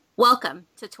Welcome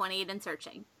to 28 and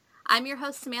Searching. I'm your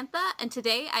host, Samantha, and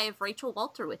today I have Rachel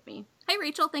Walter with me. Hey,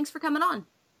 Rachel, thanks for coming on.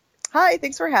 Hi,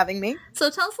 thanks for having me. So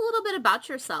tell us a little bit about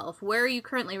yourself. Where are you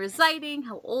currently residing?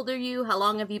 How old are you? How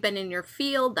long have you been in your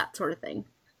field? That sort of thing.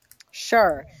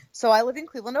 Sure. So I live in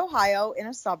Cleveland, Ohio, in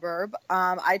a suburb.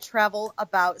 I travel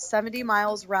about 70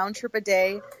 miles round trip a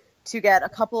day to get a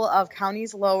couple of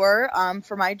counties lower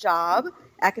for my job,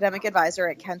 academic advisor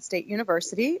at Kent State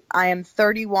University. I am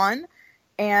 31,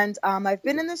 and I've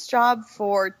been in this job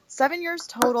for 7 years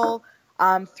total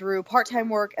through part-time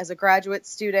work as a graduate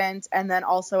student and then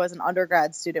also as an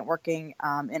undergrad student working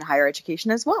in higher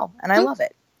education as well. And I love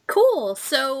it. Cool.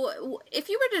 So if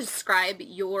you were to describe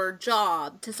your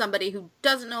job to somebody who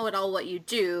doesn't know at all what you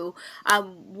do,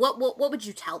 what would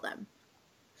you tell them?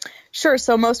 Sure.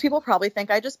 So most people probably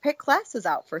think I just pick classes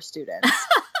out for students,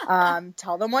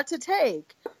 tell them what to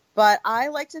take. But I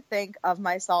like to think of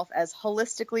myself as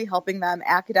holistically helping them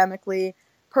academically,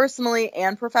 personally,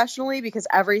 and professionally, because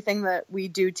everything that we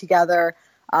do together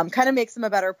kind of makes them a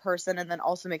better person and then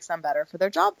also makes them better for their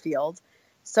job field.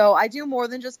 So I do more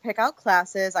than just pick out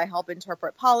classes. I help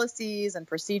interpret policies and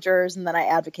procedures, and then I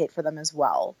advocate for them as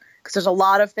well. Because there's a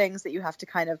lot of things that you have to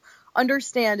kind of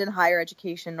understand in higher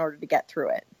education in order to get through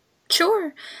it.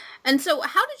 Sure. And so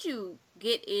how did you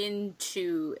get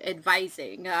into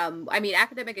advising?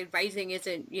 Academic advising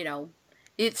isn't,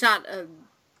 it's not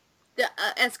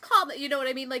as common, you know what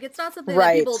I mean? Like, it's not something that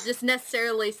Right. people just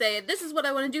necessarily say, this is what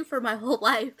I want to do for my whole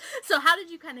life. So how did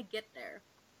you kind of get there?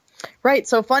 Right.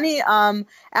 So funny.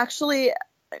 Actually,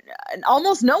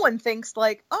 almost no one thinks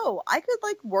like, oh, I could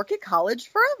like work at college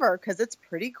forever because it's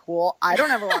pretty cool. I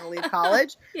don't ever want to leave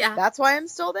college. Yeah. That's why I'm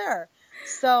still there.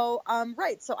 So,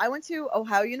 right. So I went to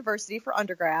Ohio University for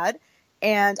undergrad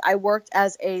and I worked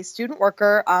as a student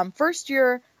worker. First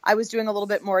year, I was doing a little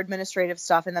bit more administrative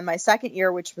stuff. And then my second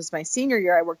year, which was my senior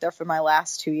year, I worked there for my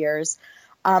last 2 years.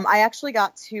 I actually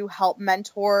got to help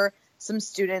mentor some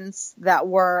students that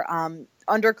were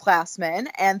underclassmen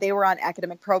and they were on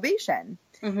academic probation.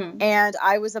 Mm-hmm. And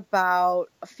I was about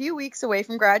a few weeks away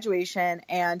from graduation,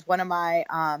 and one of my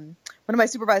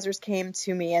supervisors came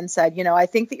to me and said, I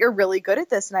think that you're really good at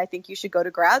this, and I think you should go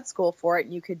to grad school for it,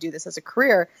 and you could do this as a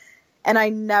career. And I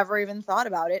never even thought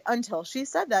about it until she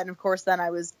said that. And of course, then I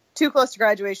was too close to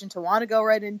graduation to want to go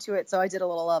right into it, so I did a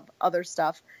little of other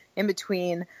stuff in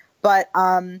between. But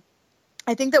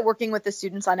I think that working with the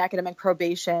students on academic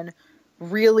probation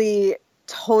really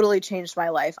totally changed my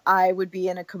life. I would be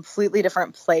in a completely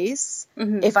different place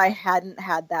if I hadn't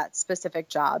had that specific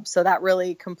job. So that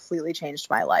really completely changed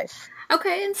my life.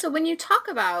 Okay, and so when you talk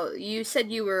about, you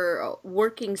said you were a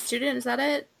working student, is that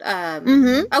it?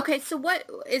 Okay, so what,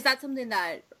 is that something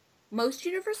that most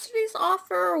universities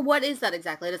offer? Or what is that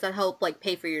exactly? Does that help like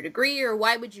pay for your degree, or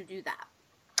why would you do that?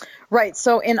 Right.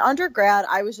 So in undergrad,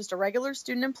 I was just a regular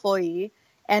student employee,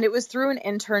 and it was through an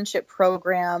internship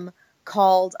program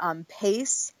called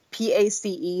PACE, PACE,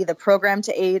 the Program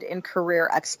to Aid in Career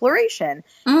Exploration.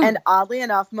 And oddly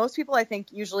enough, most people, I think,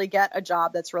 usually get a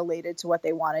job that's related to what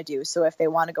they want to do. So if they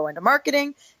want to go into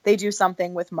marketing, they do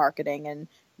something with marketing and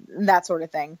that sort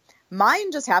of thing.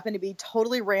 Mine just happened to be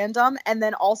totally random and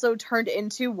then also turned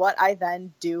into what I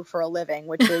then do for a living,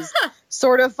 which is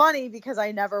sort of funny because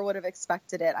I never would have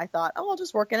expected it. I thought, oh, I'll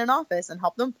just work in an office and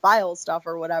help them file stuff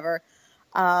or whatever.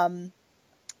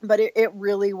 But it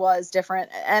really was different.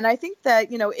 And I think that,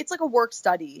 it's like a work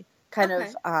study kind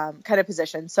of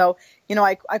position. So,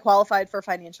 I qualified for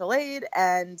financial aid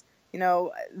and,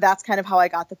 that's kind of how I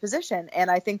got the position. And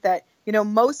I think that,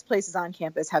 most places on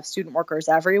campus have student workers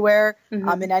everywhere,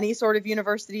 in any sort of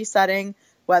university setting,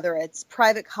 whether it's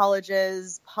private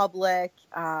colleges, public,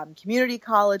 community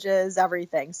colleges,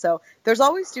 everything. So there's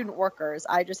always student workers.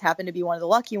 I just happen to be one of the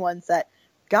lucky ones that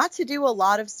got to do a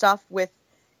lot of stuff with,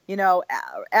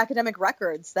 academic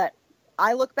records that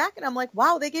I look back and I'm like,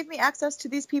 wow, they gave me access to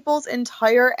these people's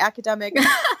entire academic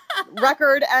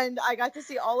record and I got to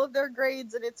see all of their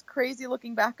grades and it's crazy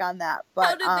looking back on that.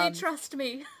 But how did they trust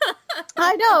me?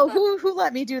 I know who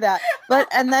let me do that.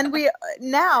 And then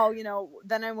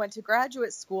then I went to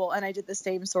graduate school and I did the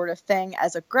same sort of thing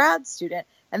as a grad student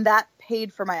and that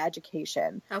paid for my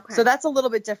education. Okay. So that's a little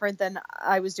bit different than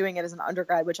I was doing it as an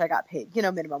undergrad, which I got paid,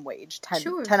 minimum wage,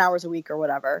 10 hours a week or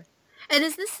whatever. And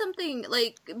is this something,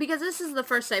 because this is the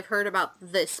first I've heard about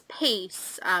this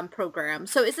PACE program,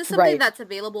 so is this something that's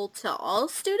available to all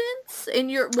students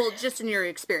just in your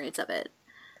experience of it?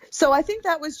 So I think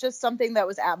that was just something that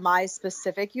was at my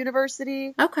specific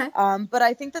university. Okay. But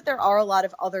I think that there are a lot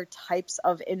of other types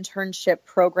of internship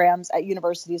programs at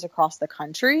universities across the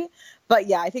country. But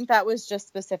yeah, I think that was just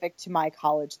specific to my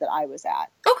college that I was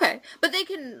at. Okay. But they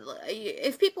can,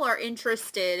 if people are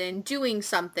interested in doing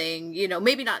something,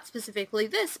 maybe not specifically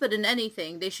this, but in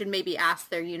anything, they should maybe ask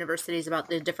their universities about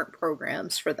the different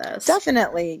programs for this.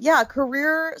 Definitely. Yeah.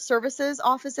 Career services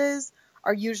offices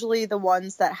are usually the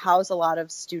ones that house a lot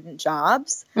of student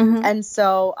jobs. Mm-hmm. And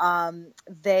so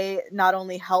they not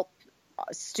only help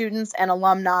students and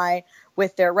alumni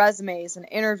with their resumes and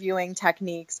interviewing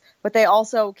techniques, but they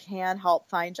also can help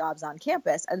find jobs on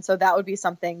campus. And so that would be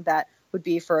something that would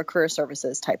be for a career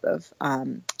services type of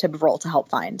role to help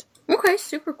find. Okay,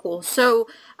 super cool. So,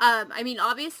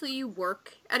 obviously you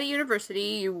work at a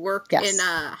university, you work Yes. in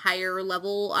a higher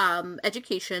level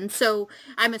education. So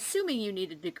I'm assuming you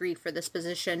need a degree for this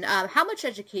position. How much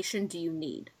education do you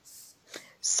need?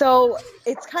 So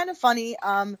it's kind of funny.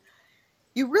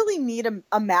 You really need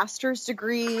a master's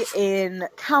degree in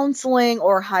counseling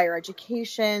or higher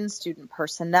education, student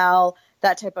personnel,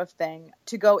 that type of thing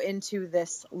to go into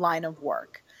this line of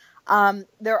work.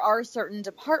 There are certain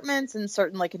departments and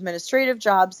certain administrative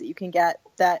jobs that you can get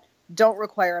that don't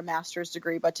require a master's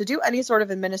degree, but to do any sort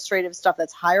of administrative stuff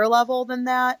that's higher level than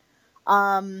that,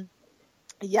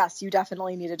 yes, you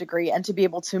definitely need a degree and to be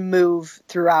able to move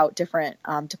throughout different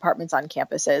departments on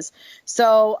campuses.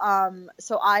 So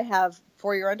I have a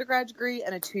 4-year undergrad degree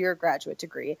and a 2-year graduate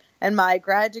degree. And my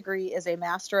grad degree is a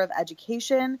Master of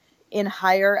Education in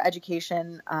Higher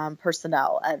Education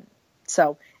Personnel. And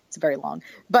so it's very long,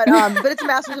 but it's a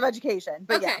Master's of Education.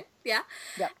 But okay, yeah.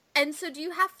 Yep. And so do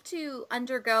you have to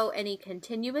undergo any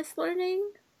continuous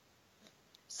learning?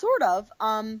 Sort of.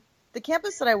 The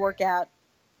campus that I work at,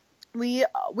 we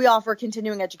offer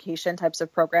continuing education types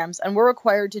of programs, and we're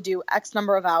required to do X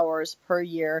number of hours per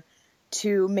year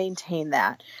to maintain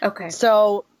that. Okay.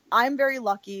 So I'm very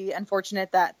lucky and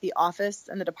fortunate that the office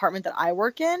and the department that I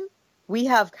work in, we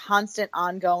have constant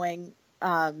ongoing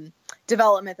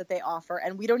development that they offer,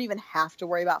 and we don't even have to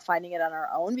worry about finding it on our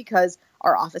own because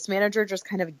our office manager just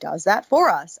kind of does that for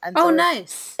us. And so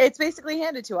nice. It's basically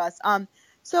handed to us.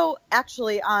 So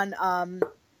actually on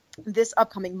this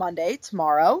upcoming Monday,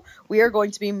 tomorrow, we are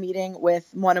going to be meeting with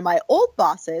one of my old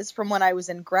bosses from when I was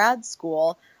in grad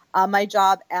school. My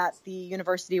job at the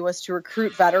university was to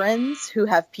recruit veterans who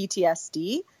have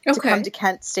PTSD to come to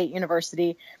Kent State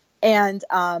University. And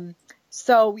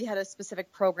so we had a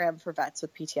specific program for vets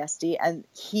with PTSD, and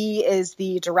he is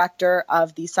the director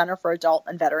of the Center for Adult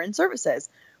and Veteran Services.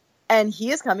 And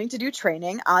he is coming to do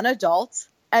training on adult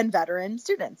and veteran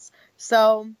students.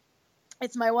 So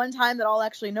it's my one time that I'll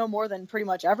actually know more than pretty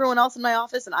much everyone else in my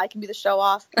office, and I can be the show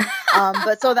off.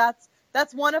 But so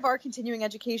that's one of our continuing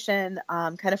education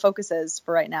kind of focuses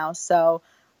for right now. So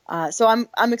I'm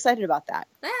excited about that.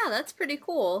 Yeah, that's pretty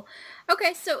cool.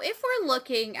 Okay, so if we're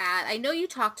looking at, I know you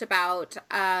talked about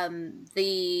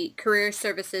the career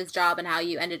services job and how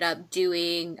you ended up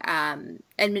doing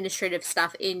administrative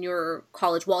stuff in your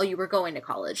college while you were going to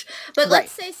college. But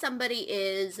let's say somebody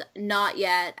is not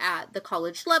yet at the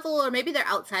college level, or maybe they're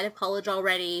outside of college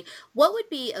already. What would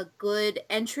be a good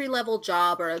entry-level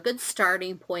job or a good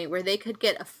starting point where they could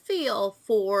get a feel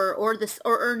for or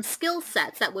earn skill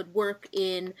sets that would work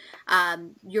in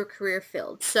your career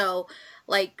field? So,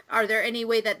 are there any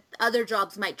way that other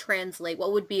jobs might translate?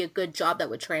 What would be a good job that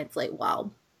would translate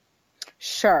well?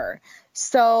 Sure.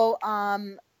 So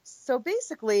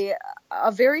basically,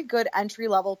 a very good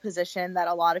entry-level position that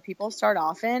a lot of people start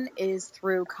off in is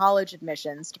through college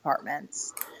admissions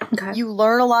departments. Okay. You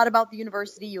learn a lot about the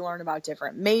university. You learn about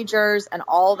different majors and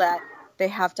all that they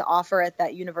have to offer at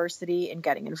that university and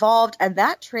getting involved. And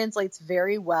that translates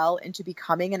very well into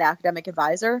becoming an academic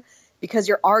advisor because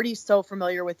you're already so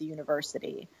familiar with the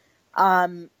university.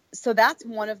 So that's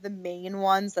one of the main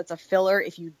ones that's a filler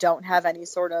if you don't have any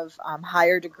sort of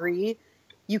higher degree.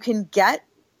 You can get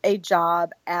a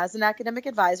job as an academic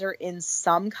advisor in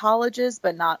some colleges,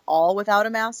 but not all without a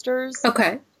master's.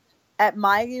 Okay. At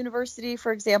my university,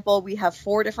 for example, we have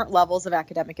 4 different levels of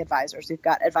academic advisors. We've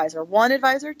got Advisor 1,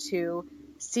 Advisor 2,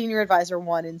 Senior Advisor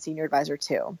 1, and Senior Advisor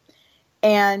 2.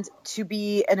 And to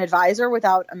be an advisor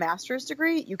without a master's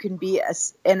degree, you can be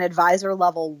an advisor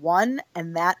level 1,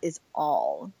 and that is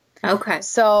all. Okay.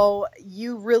 So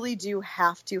you really do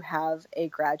have to have a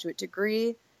graduate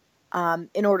degree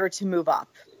in order to move up,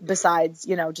 besides,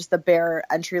 just the bare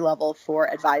entry level for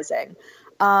advising.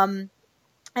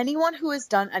 Anyone who has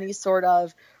done any sort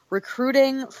of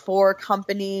recruiting for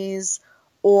companies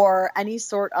or any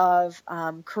sort of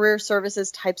career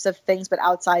services types of things, but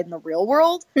outside in the real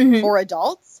world for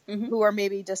adults who are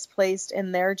maybe displaced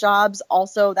in their jobs.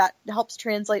 Also, that helps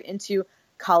translate into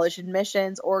college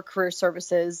admissions or career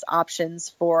services options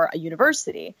for a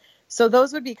university. So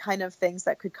those would be kind of things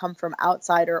that could come from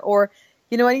outsider, or,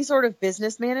 any sort of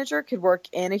business manager could work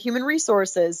in a human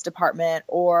resources department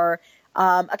or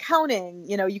accounting.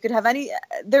 You could have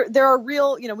there are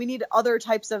real, we need other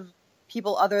types of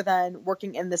people other than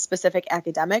working in the specific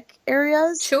academic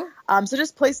areas. Sure. So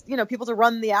just place, people to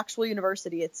run the actual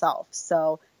university itself.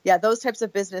 So yeah, those types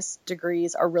of business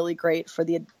degrees are really great for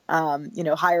the,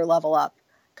 higher level up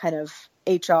kind of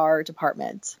HR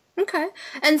department. Okay.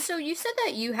 And so you said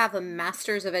that you have a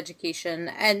master's of education.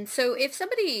 And so if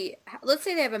somebody, let's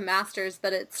say they have a master's,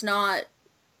 but it's not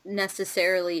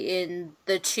necessarily in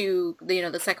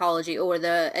the psychology or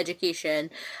the education,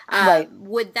 Right.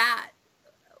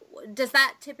 does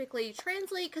that typically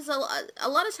translate? Because a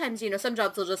lot of times, some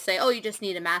jobs will just say, oh, you just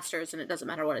need a master's and it doesn't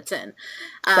matter what it's in.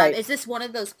 Right. Is this one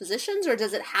of those positions, or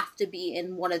does it have to be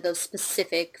in one of those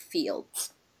specific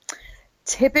fields?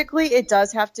 Typically, it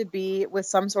does have to be with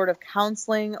some sort of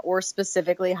counseling or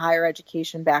specifically higher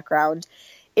education background.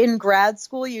 In grad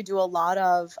school, you do a lot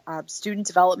of student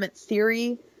development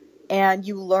theory, and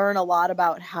you learn a lot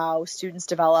about how students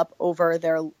develop over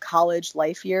their college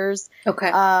life years. Okay.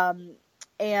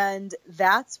 And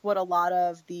that's what a lot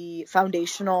of the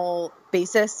foundational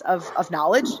basis of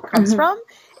knowledge comes from,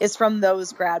 is from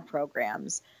those grad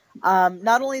programs.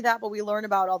 Not only that, but we learn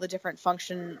about all the different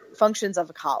functions of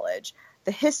a college,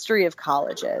 the history of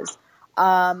colleges.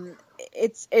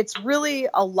 It's really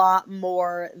a lot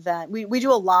more than we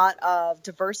do a lot of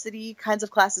diversity kinds of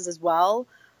classes as well.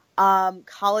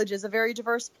 College is a very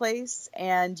diverse place,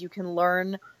 and you can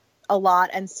learn a lot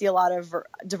and see a lot of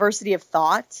diversity of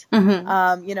thought.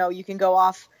 You can go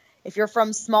off, if you're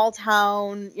from small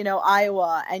town,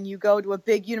 Iowa, and you go to a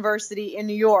big university in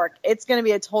New York, it's going to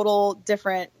be a total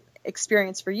different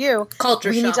experience for you.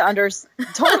 Culture shock. Need to understand.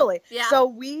 Totally. Yeah. So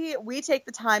we take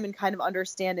the time and kind of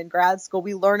understand in grad school,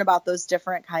 we learn about those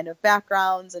different kind of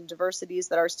backgrounds and diversities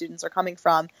that our students are coming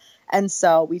from. And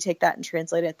so we take that and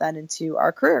translate it then into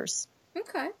our careers.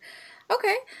 Okay.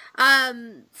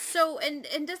 So, and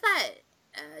does that,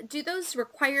 do those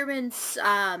requirements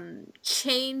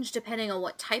change depending on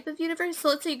what type of university? So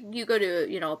let's say you go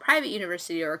to, a private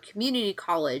university or a community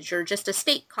college or just a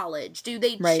state college. Do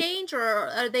they change, or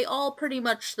are they all pretty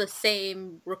much the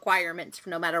same requirements for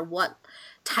no matter what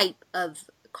type of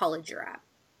college you're at?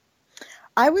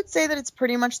 I would say that it's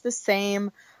pretty much the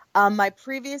same. My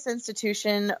previous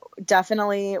institution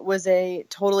definitely was a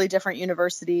totally different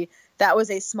university. That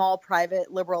was a small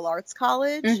private liberal arts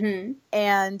college,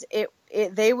 and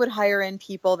they would hire in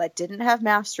people that didn't have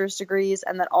master's degrees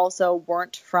and that also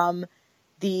weren't from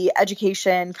the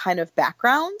education kind of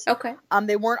background. Okay.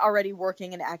 They weren't already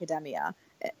working in academia.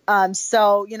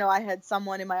 So, I had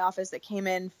someone in my office that came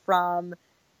in from,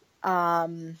 I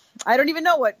don't even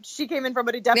know what she came in from,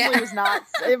 but it definitely was not,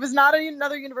 it was not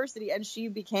another university, and she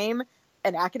became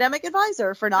an academic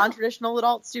advisor for non-traditional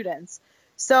adult students.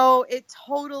 So it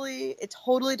totally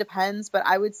depends, but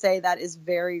I would say that is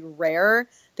very rare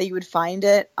that you would find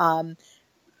it.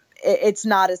 It's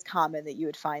not as common that you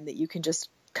would find that you can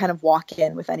just kind of walk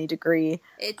in with any degree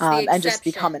and just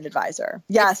become an advisor.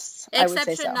 Yes, I would say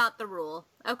so. Exception, not the rule.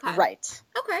 Okay. Right.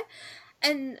 Okay.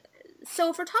 And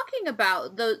so if we're talking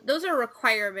about those are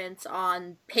requirements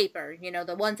on paper,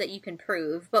 the ones that you can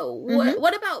prove, but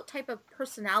what about type of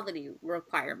personality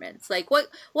requirements? Like what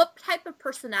type of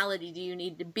personality do you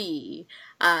need to be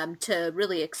to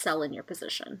really excel in your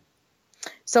position?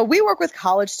 So we work with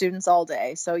college students all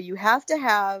day. So you have to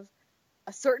have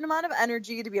a certain amount of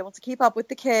energy to be able to keep up with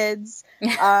the kids.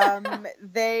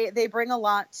 They bring a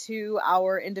lot to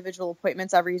our individual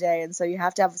appointments every day, and so you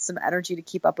have to have some energy to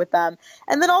keep up with them.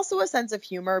 And then also a sense of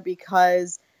humor,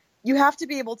 because you have to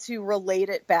be able to relate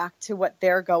it back to what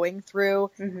they're going through.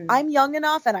 I'm young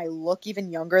enough, and I look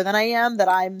even younger than I am, that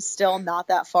I'm still not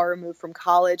that far removed from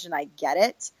college, and I get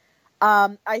it.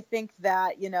 I think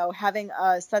that, having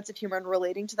a sense of humor and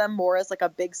relating to them more as like a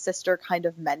big sister kind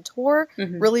of mentor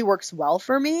really works well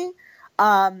for me.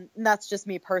 And that's just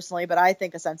me personally, but I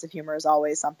think a sense of humor is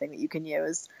always something that you can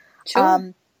use.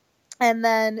 Sure. And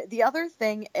then the other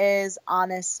thing is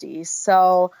honesty.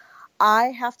 So I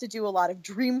have to do a lot of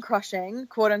dream crushing,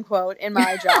 quote unquote, in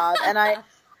my job. And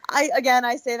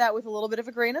I say that with a little bit of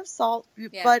a grain of salt,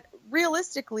 but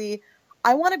realistically,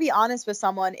 I want to be honest with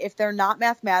someone. If they're not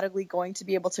mathematically going to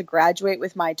be able to graduate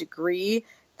with my degree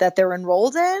that they're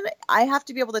enrolled in, I have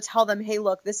to be able to tell them, hey,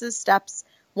 look, this is steps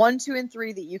 1, 2, and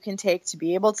 3 that you can take to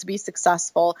be able to be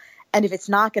successful. And if it's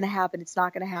not going to happen, it's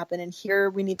not going to happen. And here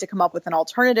we need to come up with an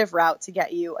alternative route to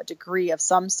get you a degree of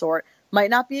some sort. Might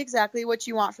not be exactly what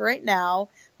you want for right now,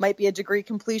 might be a degree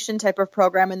completion type of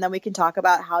program. And then we can talk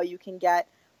about how you can get,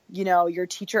 your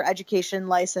teacher education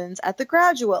license at the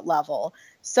graduate level.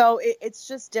 So it's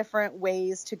just different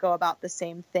ways to go about the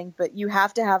same thing. But you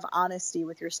have to have honesty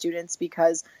with your students,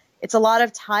 because it's a lot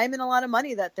of time and a lot of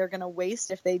money that they're going to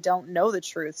waste if they don't know the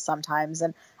truth sometimes.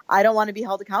 And I don't want to be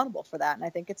held accountable for that. And I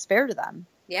think it's fair to them.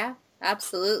 Yeah,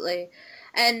 absolutely.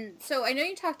 And so I know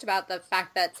you talked about the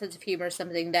fact that sense of humor is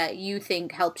something that you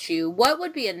think helps you. What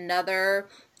would be another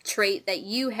trait that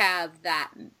you have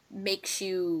that makes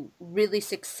you really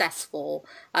successful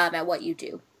at what you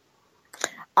do?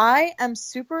 I am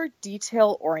super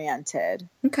detail oriented.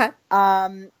 Okay.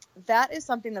 That is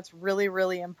something that's really,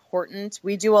 really important.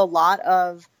 We do a lot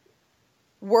of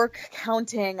work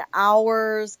counting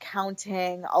hours,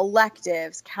 counting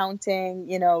electives, counting,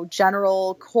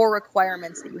 general core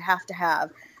requirements that you have to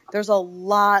have. There's a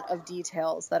lot of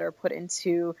details that are put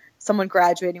into someone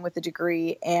graduating with a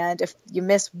degree. And if you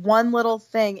miss one little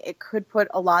thing, it could put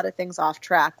a lot of things off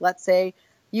track. Let's say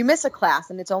you miss a class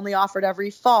and it's only offered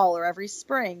every fall or every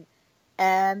spring,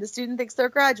 and the student thinks they're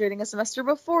graduating a semester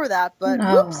before that, but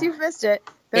whoops, you've missed it.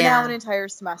 They're now an entire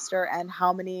semester and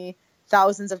how many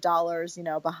thousands of dollars,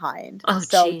 behind.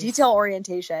 So detail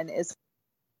orientation is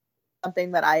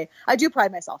something that I do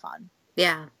pride myself on.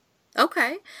 Yeah.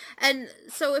 Okay. And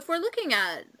so if we're looking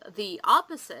at the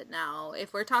opposite now,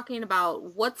 if we're talking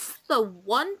about what's the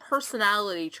one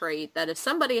personality trait that if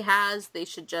somebody has, they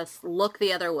should just look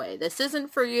the other way. This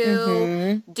isn't for you.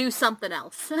 Mm-hmm. Do something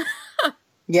else.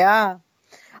 Yeah.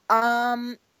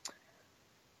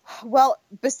 Well,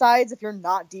 besides if you're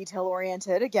not detail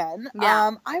oriented, again,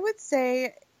 I would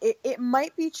say it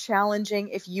might be challenging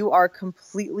if you are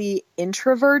completely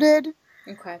introverted.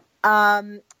 Okay.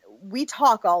 We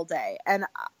talk all day, and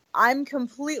I'm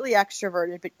completely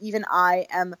extroverted, but even I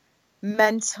am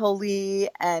mentally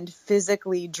and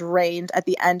physically drained at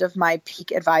the end of my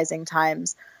peak advising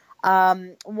times.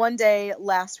 One day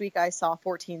last week, I saw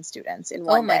 14 students in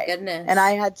one day. Oh my goodness. And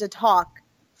I had to talk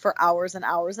for hours and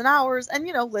hours and hours and,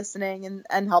 listening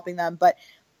and helping them. But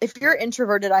if you're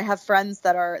introverted, I have friends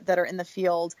that are in the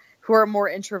field who are more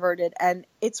introverted, and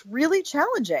it's really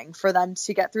challenging for them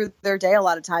to get through their day a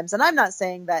lot of times. And I'm not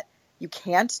saying that you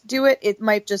can't do it. It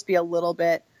might just be a little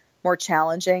bit more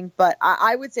challenging, but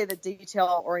I would say the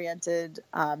detail oriented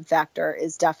factor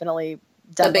is definitely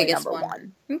the biggest number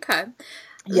one. Okay.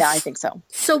 Yeah, I think so.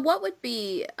 So what would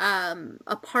be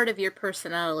a part of your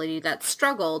personality that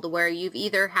struggled, where you've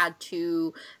either had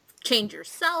to change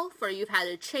yourself or you've had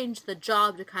to change the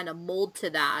job to kind of mold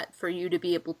to that for you to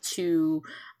be able to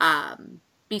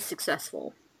be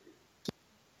successful?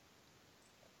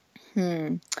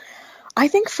 I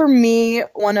think for me,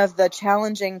 one of the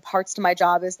challenging parts to my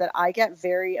job is that I get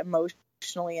very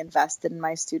emotionally invested in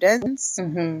my students.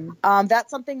 Mm-hmm. That's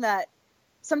something that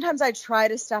sometimes I try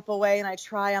to step away, and I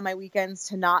try on my weekends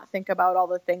to not think about all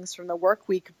the things from the work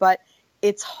week, but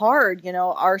it's hard.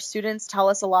 Our students tell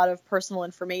us a lot of personal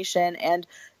information, and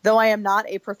though I am not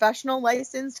a professional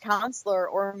licensed counselor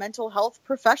or a mental health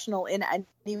professional in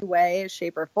any way,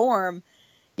 shape, or form,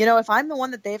 if I'm the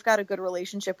one that they've got a good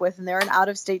relationship with, and they're an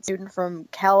out-of-state student from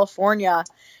California,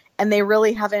 and they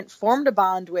really haven't formed a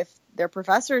bond with their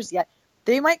professors yet,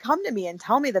 they might come to me and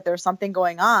tell me that there's something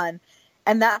going on.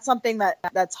 And that's something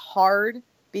that's hard,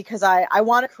 because I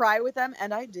want to cry with them,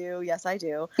 and I do. Yes, I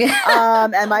do.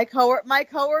 And my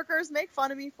coworkers make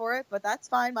fun of me for it, but that's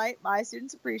fine. My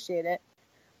students appreciate it.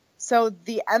 So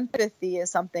the empathy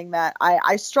is something that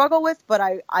I struggle with, but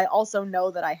I also know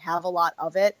that I have a lot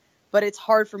of it. But it's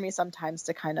hard for me sometimes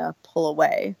to kind of pull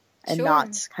away and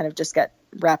not kind of just get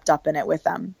wrapped up in it with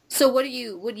them. So what do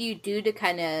you do to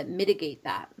kind of mitigate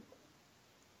that?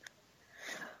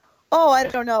 Oh, I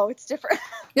don't know. It's different.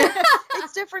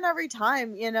 It's different every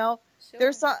time,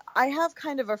 Sure. I have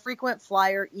kind of a frequent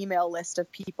flyer email list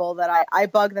of people that I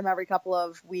bug them every couple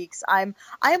of weeks. I am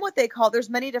what they call, there's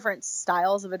many different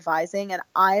styles of advising, and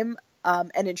I'm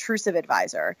an intrusive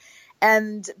advisor.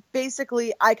 And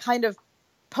basically I kind of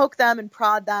poke them and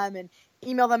prod them and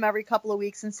email them every couple of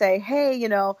weeks and say, hey,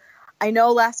 I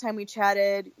know last time we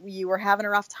chatted, you were having a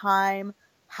rough time.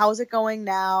 How's it going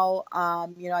now?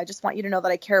 I just want you to know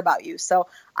that I care about you. So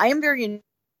I am very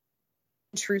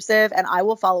intrusive, and I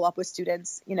will follow up with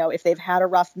students. If they've had a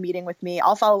rough meeting with me,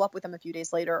 I'll follow up with them a few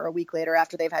days later or a week later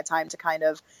after they've had time to kind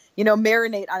of,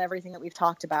 marinate on everything that we've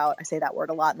talked about. I say that word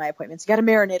a lot in my appointments. You got to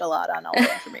marinate a lot on all the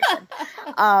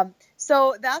information.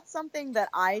 So that's something that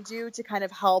I do to kind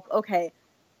of help. Okay,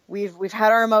 we've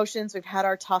had our emotions, we've had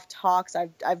our tough talks.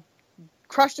 I've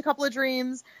crushed a couple of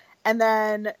dreams, and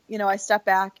then, you know, I step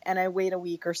back and I wait a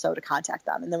week or so to contact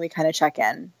them, and then we kind of check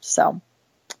in. So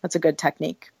that's a good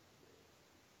technique.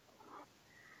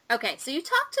 Okay, so you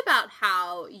talked about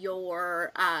how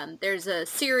your there's a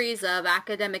series of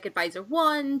academic advisor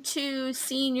 1, 2,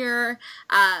 senior.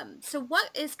 So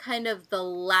what is kind of the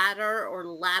ladder or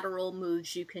lateral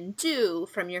moves you can do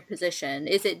from your position?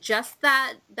 Is it just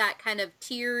that kind of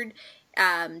tiered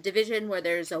division where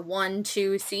there's a 1,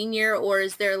 2 senior, or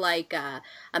is there like a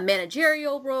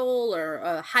managerial role or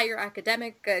a higher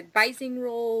academic advising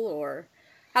role, or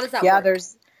how does that Yeah, work?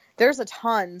 there's a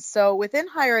ton. So within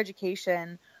higher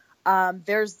education,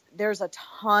 there's a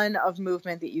ton of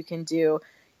movement that you can do.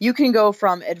 You can go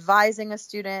from advising a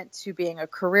student to being a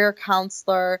career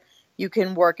counselor. You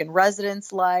can work in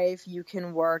residence life. You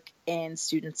can work in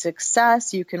student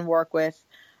success. You can work with,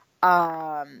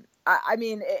 I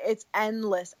mean, it's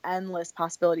endless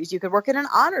possibilities. You could work in an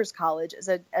honors college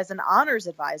as an honors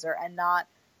advisor and not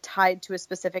tied to a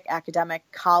specific academic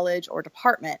college or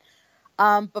department.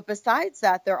 But besides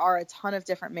that, there are a ton of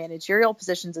different managerial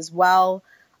positions as well.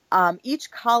 Each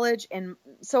college,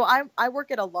 so I work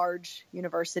at a large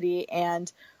university, and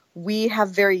we have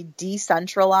very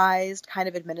decentralized kind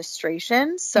of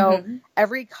administration. So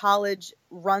every college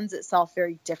runs itself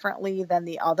very differently than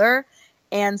the other.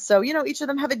 And so, you know, each of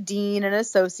them have a dean and an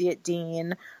associate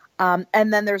dean.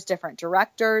 And then there's different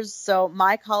directors. So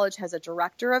my college has a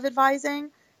director of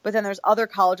advising, but then there's other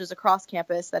colleges across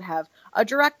campus that have a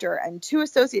director and 2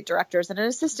 associate directors and an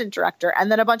assistant director,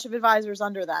 and then a bunch of advisors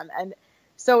under them. And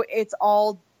so it's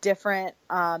all different,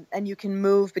 and you can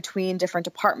move between different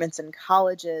departments and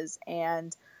colleges.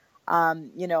 And,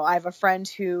 you know, I have a friend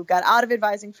who got out of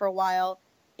advising for a while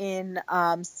in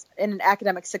an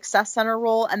academic success center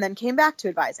role, and then came back to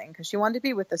advising because she wanted to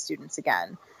be with the students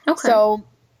again. Okay. So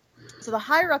the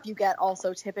higher up you get,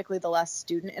 also typically the less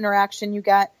student interaction you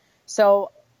get.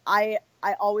 So I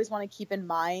always want to keep in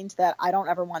mind that I don't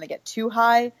ever want to get too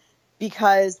high,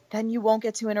 because then you won't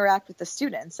get to interact with the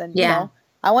students. And, you know,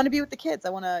 I want to be with the kids.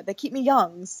 They keep me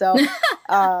young. So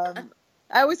I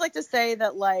always like to say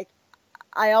that, like,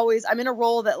 I'm in a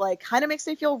role that, like, kind of makes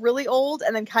me feel really old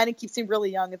and then kind of keeps me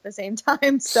really young at the same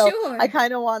time. So Sure. I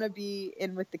kind of want to be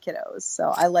in with the kiddos. So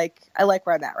I like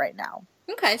where I'm at right now.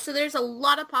 Okay, so there's a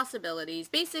lot of possibilities.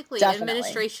 Basically, Definitely.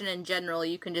 administration in general,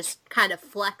 you can just kind of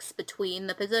flex between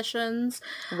the positions.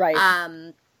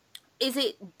 Right. Is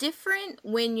it different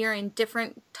when you're in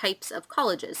different types of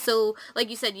colleges? So,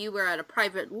 like you said, you were at a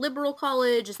private liberal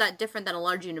college. Is that different than a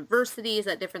large university? Is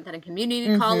that different than a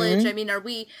community college? I mean, are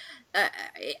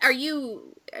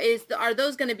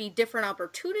those going to be different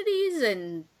opportunities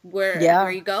and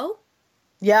where you go?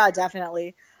 Yeah,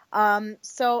 definitely.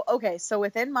 So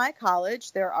within my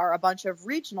college, there are a bunch of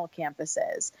regional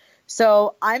campuses.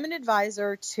 So I'm an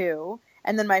advisor too.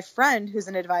 And then my friend, who's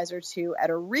an advisor too at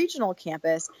a regional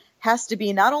campus, has to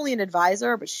be not only an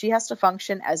advisor, but she has to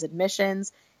function as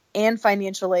admissions and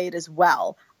financial aid as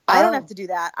well. I don't have to do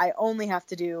that. I only have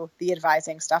to do the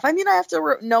advising stuff. I mean, I have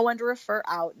to know when to refer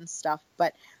out and stuff,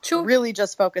 but really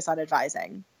just focus on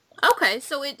advising. Okay,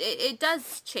 so it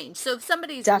does change. So if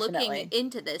somebody's looking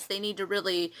into this, they need to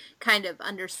really kind of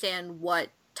understand what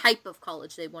type of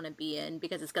college they want to be in,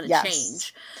 because it's going to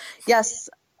change. Yes.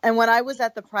 And when I was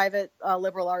at the private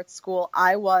liberal arts school,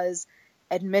 I was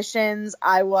admissions,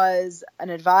 I was an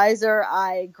advisor,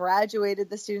 I graduated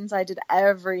the students, I did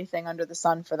everything under the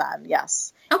sun for them.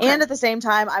 Yes. Okay. And at the same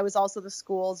time, I was also the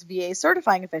school's VA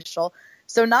certifying official.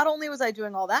 So not only was I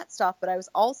doing all that stuff, but I was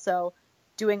also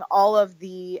doing all of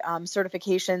the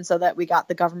certification so that we got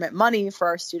the government money for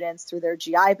our students through their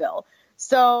GI Bill.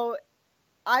 So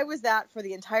I was that for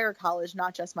the entire college,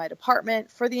 not just my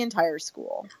department, for the entire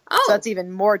school. Oh. So that's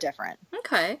even more different.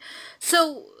 Okay.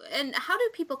 So, and how do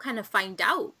people kind of find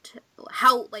out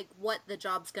how, like, what the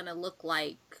job's going to look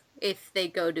like if they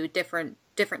go to different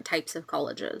types of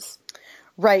colleges?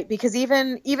 Right. Because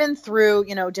even through,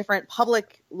 you know, different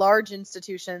public large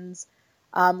institutions,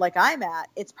 like I'm at,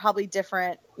 it's probably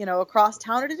different, you know, across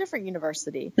town at a different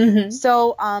university.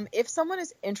 So if someone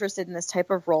is interested in this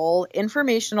type of role,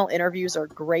 informational interviews are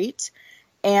great.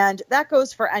 And that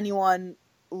goes for anyone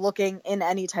looking in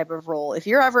any type of role. If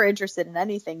you're ever interested in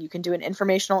anything, you can do an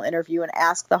informational interview and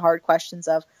ask the hard questions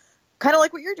of kind of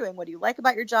like what you're doing. What do you like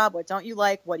about your job? What don't you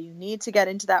like? What do you need to get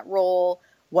into that role?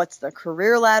 What's the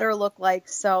career ladder look like?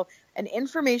 So an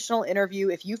informational interview,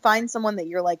 if you find someone that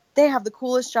you're like, they have the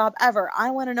coolest job ever,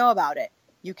 I want to know about it,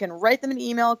 you can write them an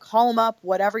email, call them up,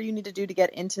 whatever you need to do to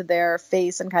get into their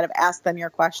face and kind of ask them your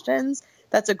questions.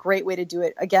 That's a great way to do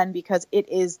it, again, because it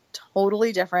is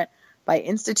totally different by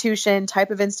institution,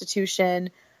 type of institution,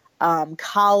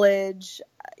 college,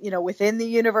 within the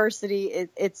university.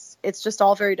 It's just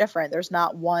all very different. There's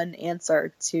not one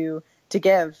answer to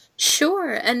give.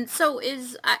 Sure. And so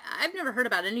I've never heard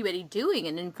about anybody doing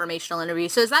an informational interview.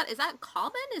 So is that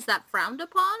common? Is that frowned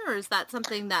upon, or is that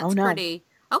something that's pretty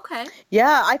okay?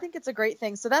 Yeah, I think it's a great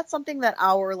thing. So that's something that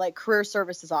our career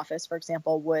services office, for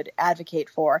example, would advocate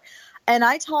for. And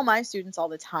I tell my students all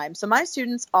the time. So my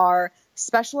students are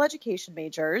special education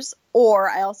majors, or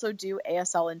I also do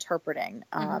ASL interpreting.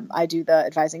 I do the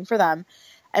advising for them.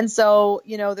 And so,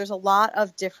 there's a lot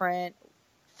of different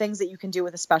things that you can do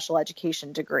with a special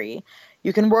education degree.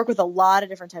 You can work with a lot of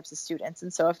different types of students.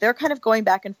 And so if they're kind of going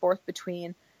back and forth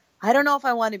between, I don't know if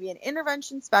I want to be an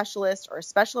intervention specialist or a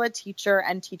special ed teacher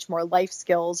and teach more life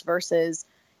skills versus,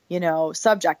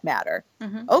 subject matter.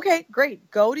 Okay, great.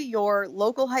 Go to your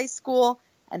local high school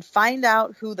and find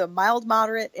out who the mild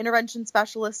moderate intervention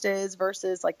specialist is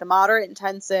versus the moderate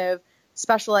intensive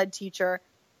special ed teacher.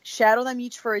 Shadow them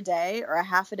each for a day or a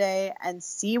half a day and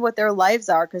see what their lives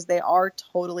are, because they are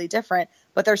totally different,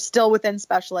 but they're still within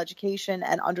special education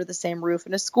and under the same roof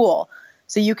in a school.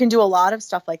 So you can do a lot of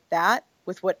stuff like that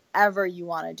with whatever you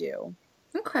want to do.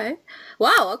 Okay.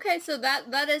 Wow. Okay. So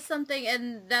that is something,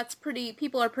 and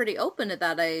people are pretty open to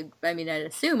that. I mean, I'd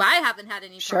assume. I haven't had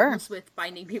any problems with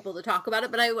finding people to talk about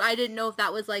it, but I didn't know if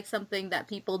that was something that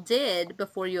people did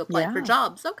before you applied for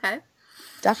jobs. Okay.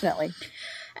 Definitely.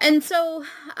 And so,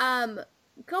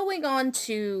 going on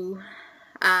to,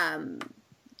 the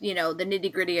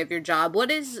nitty gritty of your job,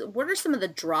 what are some of the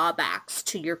drawbacks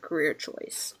to your career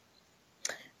choice?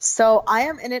 So I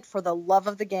am in it for the love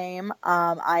of the game.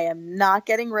 I am not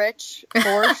getting rich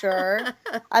for sure.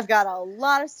 I've got a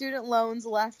lot of student loans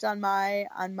left on my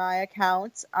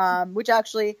account, which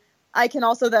actually I can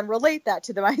also then relate that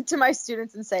to my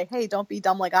students and say, hey, don't be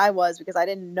dumb like I was, because I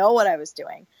didn't know what I was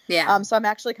doing. Yeah. So I'm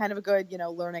actually kind of a good,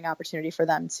 learning opportunity for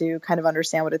them to kind of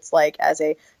understand what it's like as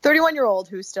a 31-year-old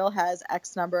who still has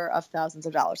X number of thousands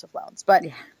of dollars of loans. But,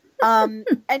 and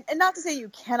not to say you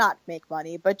cannot make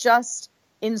money, but just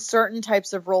in certain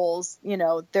types of roles,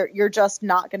 you're just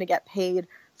not going to get paid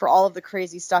for all of the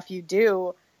crazy stuff you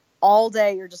do all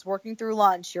day. You're just working through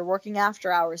lunch. You're working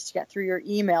after hours to get through your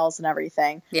emails and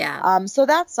everything. Yeah. So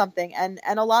that's something. And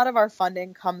a lot of our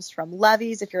funding comes from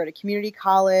levies if you're at a community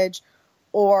college,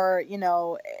 or,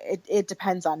 it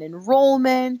depends on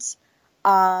enrollment.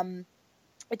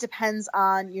 It depends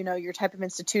on, your type of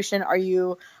institution. Are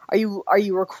you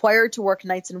required to work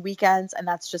nights and weekends, and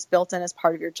that's just built in as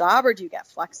part of your job, or do you get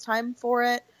flex time for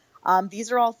it?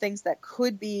 These are all things that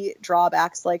could be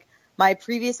drawbacks. Like my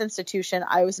previous institution,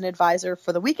 I was an advisor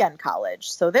for the weekend college.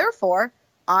 So therefore,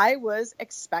 I was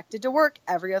expected to work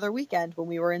every other weekend when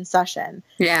we were in session.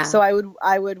 Yeah. So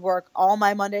I would work all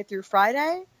my Monday through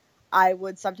Friday. I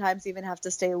would sometimes even have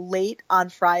to stay late on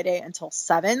Friday until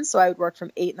 7. So I would work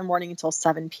from 8 in the morning until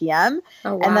 7 p.m.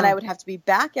 Oh, wow. And then I would have to be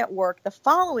back at work the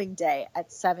following day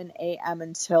at 7 a.m.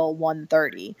 until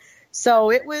 1:30.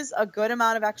 So it was a good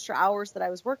amount of extra hours that I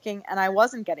was working, and I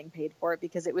wasn't getting paid for it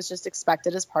because it was just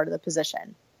expected as part of the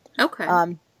position. Okay.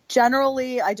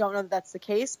 Generally, I don't know that that's the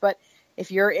case, but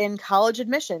if you're in college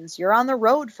admissions, you're on the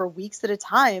road for weeks at a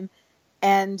time.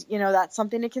 And, that's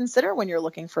something to consider when you're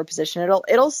looking for a position.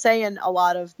 It'll say in a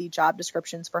lot of the job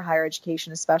descriptions for higher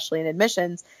education, especially in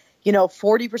admissions,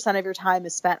 40% of your time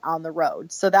is spent on the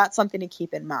road. So that's something to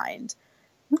keep in mind.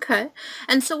 Okay.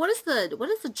 And so what does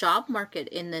the job market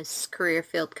in this career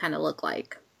field kind of look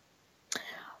like?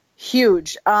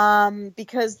 Huge.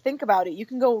 Because think about it, you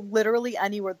can go literally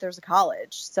anywhere there's a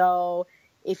college. So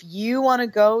if you want to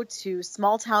go to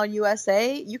small town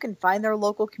USA, you can find their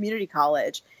local community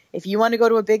college. If you want to go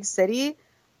to a big city,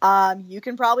 you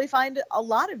can probably find a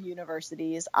lot of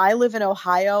universities. I live in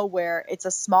Ohio, where it's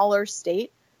a smaller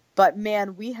state, but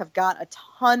man, we have got a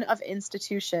ton of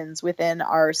institutions within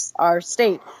our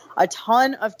state, a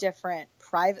ton of different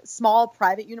small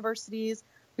private universities.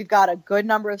 We've got a good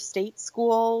number of state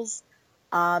schools.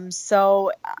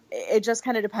 So it just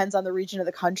kind of depends on the region of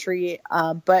the country.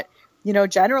 But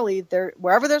generally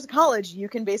wherever there's a college, you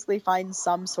can basically find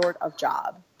some sort of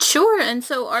job. Sure. And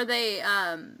so are they,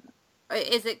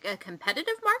 is it a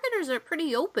competitive market, or is it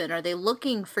pretty open? Are they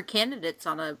looking for candidates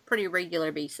on a pretty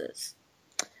regular basis?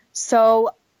 So,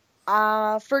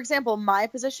 for example, my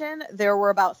position, there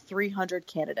were about 300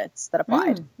 candidates that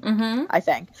applied, I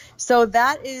think. So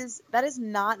that is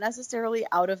not necessarily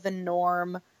out of the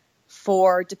norm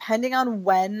for, depending on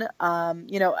when,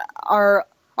 our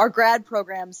grad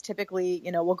programs typically,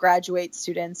 will graduate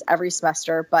students every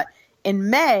semester, but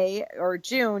in May or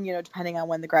June, depending on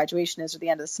when the graduation is, or the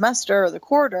end of the semester or the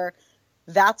quarter,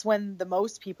 that's when the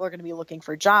most people are going to be looking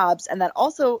for jobs. And that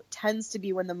also tends to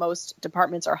be when the most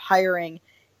departments are hiring,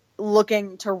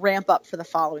 looking to ramp up for the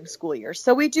following school year.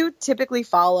 So we do typically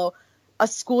follow a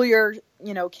school year,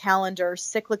 calendar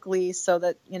cyclically, so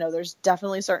that, there's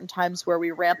definitely certain times where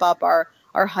we ramp up our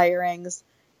hirings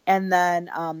and then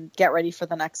get ready for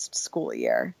the next school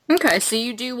year. Okay, so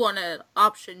you do want an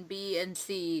option B and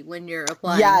C when you're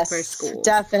applying for schools. Yes,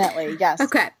 definitely. Yes.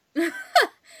 Okay.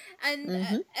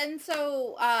 And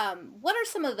so what are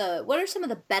some of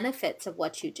the benefits of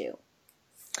what you do?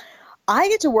 I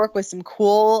get to work with some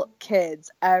cool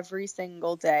kids every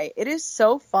single day. It is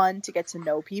so fun to get to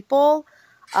know people.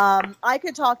 I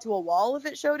could talk to a wall if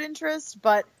it showed interest,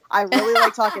 but I really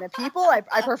like talking to people.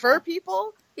 I prefer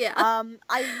people. Yeah.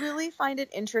 I really find it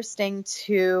interesting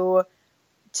to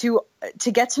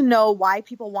get to know why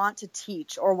people want to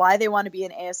teach or why they want to be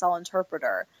an ASL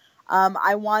interpreter.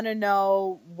 I want to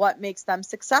know what makes them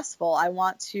successful. I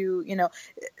want to,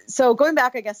 so going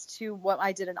back, I guess, to what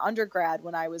I did in undergrad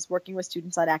when I was working with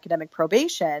students on academic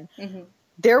probation,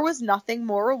 there was nothing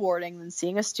more rewarding than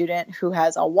seeing a student who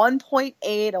has a 1.8,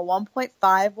 a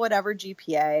 1.5, whatever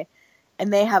GPA,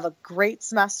 and they have a great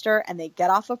semester and they get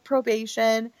off of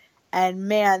probation, and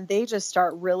man, they just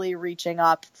start really reaching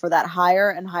up for that higher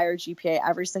and higher GPA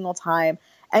every single time.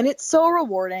 And it's so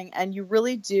rewarding, and you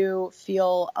really do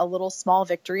feel a little small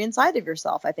victory inside of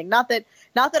yourself. I think not that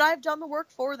I've done the work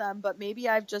for them, but maybe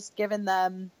I've just given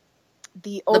them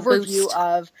the overview boost.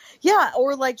 Of,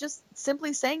 or like just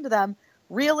simply saying to them,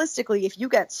 realistically, if you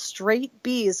get straight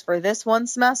B's for this one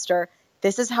semester,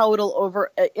 this is how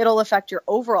it'll affect your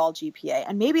overall GPA.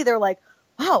 And maybe they're like,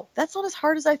 wow, that's not as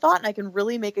hard as I thought, and I can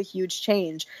really make a huge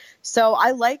change. So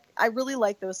I really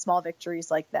like those small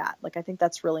victories like that. Like, I think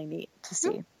that's really neat to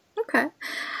see. Okay.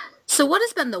 So what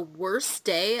has been the worst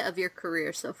day of your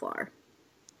career so far?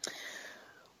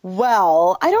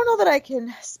 Well, I don't know that I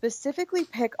can specifically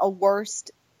pick a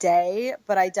worst day,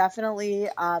 but I definitely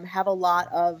have a lot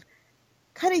of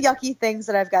kind of yucky things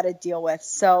that I've got to deal with.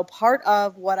 So part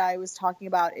of what I was talking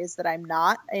about is that I'm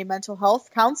not a mental health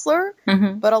counselor,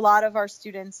 but a lot of our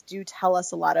students do tell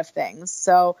us a lot of things.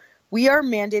 So we are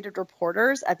mandated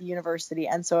reporters at the university.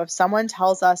 And so if someone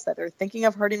tells us that they're thinking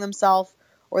of hurting themselves,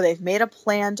 or they've made a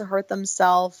plan to hurt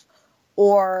themselves,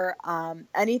 or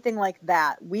anything like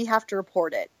that, we have to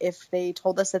report it. If they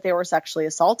told us that they were sexually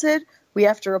assaulted, we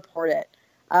have to report it.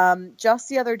 Just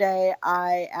the other day,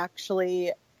 I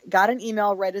actually got an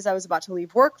email right as I was about to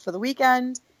leave work for the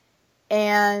weekend,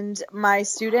 and my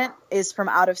student is from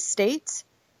out of state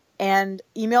and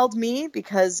emailed me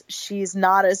because she's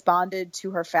not as bonded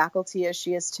to her faculty as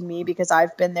she is to me, because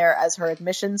I've been there as her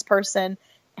admissions person,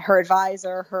 her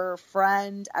advisor, her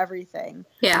friend, everything.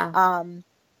 Yeah.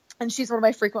 And she's one of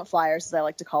my frequent flyers, as I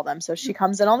like to call them. So she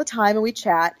comes in all the time and we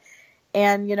chat,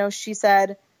 and, she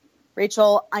said,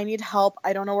 Rachel, I need help.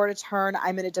 I don't know where to turn.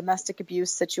 I'm in a domestic abuse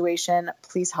situation.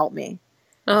 Please help me.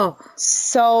 Oh.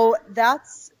 So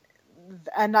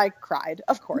and I cried,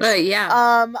 of course. Yeah.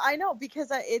 I know, because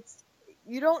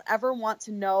you don't ever want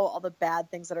to know all the bad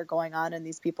things that are going on in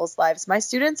these people's lives. My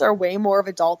students are way more of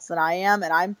adults than I am,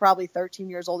 and I'm probably 13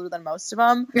 years older than most of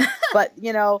them. But,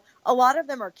 a lot of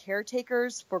them are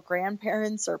caretakers for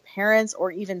grandparents or parents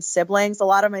or even siblings. A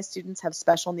lot of my students have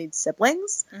special needs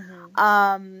siblings,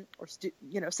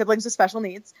 siblings with special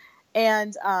needs.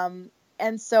 And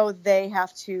so they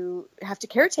have to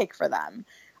caretake for them.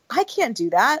 I can't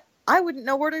do that. I wouldn't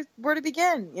know where to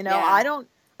begin. I don't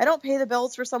pay the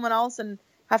bills for someone else and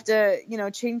have to,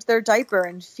 change their diaper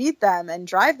and feed them and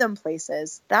drive them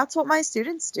places. That's what my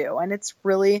students do. And it's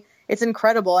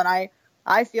incredible. And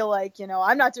I feel like,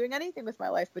 I'm not doing anything with my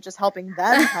life, but just helping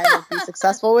them kind of be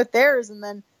successful with theirs, and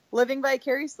then living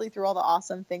vicariously through all the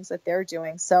awesome things that they're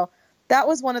doing. So that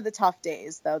was one of the tough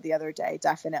days, though, the other day,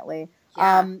 definitely.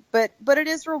 Yeah. But it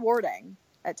is rewarding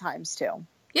at times too.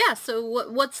 Yeah. So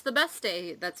what's the best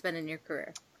day that's been in your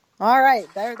career? All right,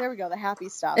 there we go, the happy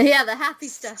stuff. Yeah, the happy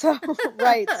stuff. So,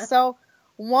 right. So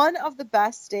one of the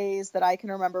best days that I can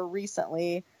remember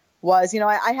recently was,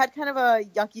 I had kind of a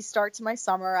yucky start to my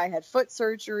summer. I had foot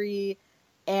surgery,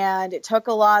 and it took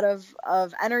a lot of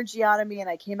energy out of me, and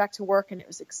I came back to work, and it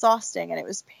was exhausting, and it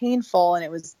was painful, and it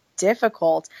was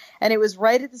difficult. And it was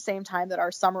right at the same time that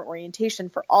our summer orientation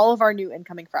for all of our new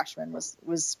incoming freshmen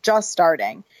was just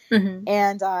starting.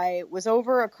 And I was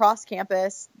over across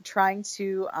campus trying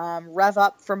to rev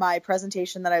up for my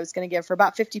presentation that I was going to give for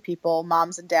about 50 people,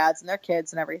 moms and dads and their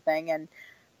kids and everything. And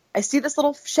I see this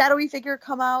little shadowy figure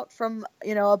come out from,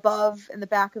 above in the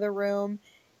back of the room.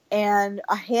 and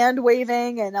a hand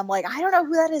waving, and I'm like, I don't know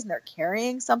who that is, and they're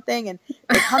carrying something, and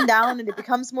they come down and it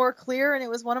becomes more clear, and it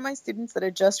was one of my students that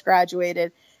had just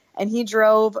graduated, and he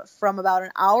drove from about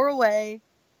an hour away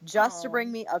just to bring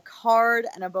me a card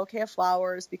and a bouquet of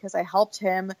flowers because I helped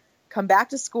him come back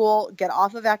to school, get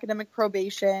off of academic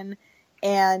probation,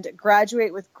 and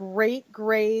graduate with great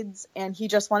grades, and he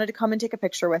just wanted to come and take a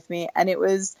picture with me, and it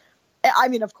was, I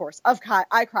mean, of course,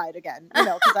 I cried again,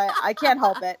 because I can't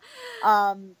help it.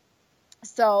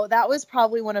 So that was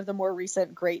probably one of the more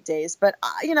recent great days. But,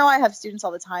 I have students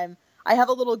all the time. I have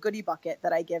a little goodie bucket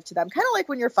that I give to them, kind of like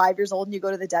when you're 5 years old and you go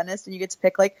to the dentist and you get to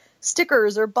pick like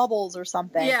stickers or bubbles or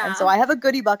something. Yeah. And so I have a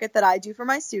goodie bucket that I do for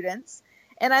my students.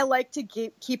 And I like to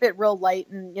keep it real light.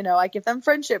 And, I give them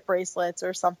friendship bracelets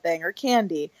or something or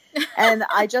candy. And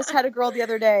I just had a girl the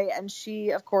other day, and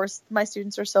she, of course, my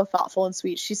students are so thoughtful and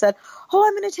sweet. She said, oh,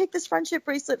 I'm going to take this friendship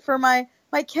bracelet for my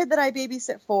kid that I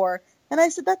babysit for. And I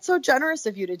said, that's so generous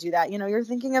of you to do that. You're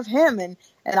thinking of him, and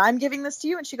I'm giving this to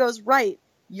you. And she goes, right.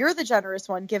 You're the generous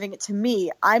one giving it to me.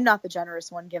 I'm not the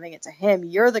generous one giving it to him.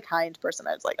 You're the kind person.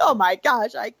 I was like, oh my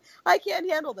gosh, I can't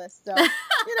handle this. So,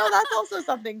 that's also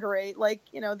something great. Like,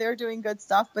 they're doing good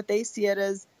stuff, but they see it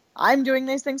as I'm doing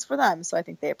these things for them. So I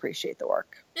think they appreciate the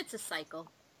work. It's a cycle.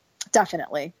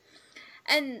 Definitely.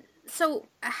 And so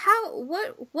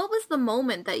what was the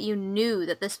moment that you knew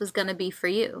that this was going to be for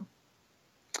you?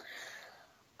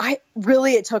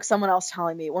 It took someone else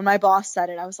telling me. When my boss said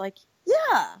it, I was like,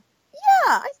 yeah,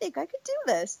 I think I could do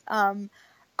this.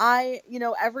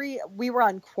 We were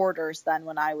on quarters then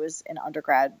when I was in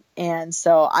undergrad. And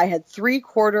so I had 3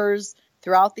 quarters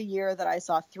throughout the year that I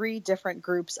saw 3 different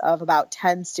groups of about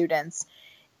 10 students.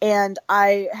 And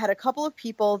I had a couple of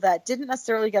people that didn't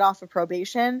necessarily get off of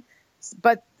probation,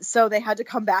 but so they had to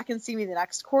come back and see me the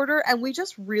next quarter. And we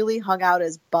just really hung out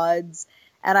as buds.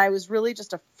 And I was really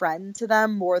just a friend to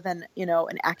them more than,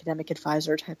 an academic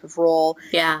advisor type of role.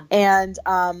 Yeah. And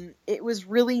it was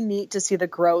really neat to see the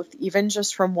growth, even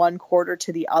just from one quarter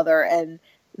to the other. And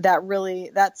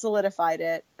that solidified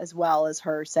it, as well as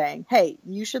her saying, hey,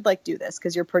 you should do this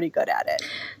because you're pretty good at it.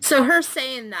 So her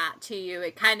saying that to you,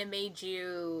 it kind of made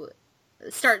you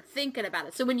start thinking about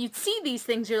it. So when you see these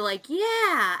things, you're like,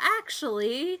 yeah,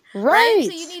 actually. Right.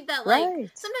 So you need that,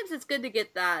 sometimes it's good to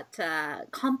get that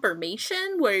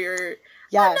confirmation where you're,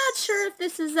 yes, I'm not sure if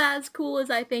this is as cool as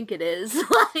I think it is.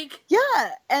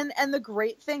 Yeah. And the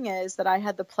great thing is that I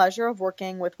had the pleasure of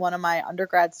working with one of my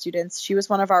undergrad students. She was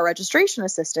one of our registration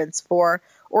assistants for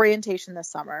orientation this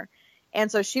summer.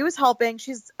 And so she was helping,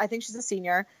 I think she's a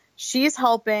senior. She's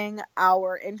helping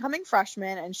our incoming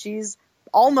freshmen, and she's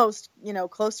almost,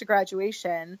 close to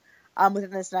graduation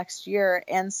within this next year.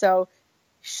 And so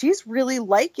she's really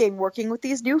liking working with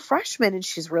these new freshmen, and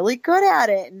she's really good at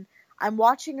it. And I'm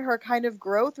watching her kind of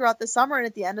grow throughout the summer. And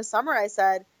at the end of summer, I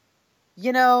said,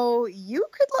 you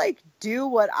could do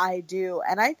what I do,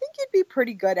 and I think you'd be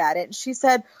pretty good at it. And she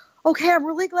said, okay, I'm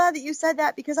really glad that you said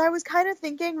that, because I was kind of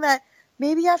thinking that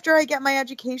maybe after I get my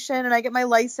education and I get my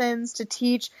license to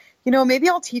teach, maybe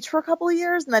I'll teach for a couple of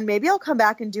years, and then maybe I'll come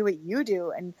back and do what you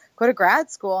do and go to grad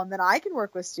school, and then I can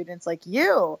work with students like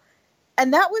you.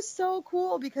 And that was so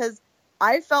cool, because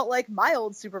I felt like my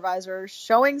old supervisor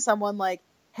showing someone like,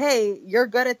 hey, you're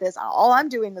good at this. All I'm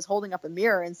doing is holding up a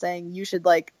mirror and saying you should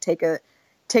take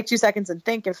 2 seconds and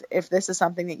think if this is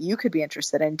something that you could be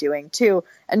interested in doing too.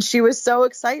 And she was so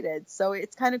excited. So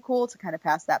it's kind of cool to kind of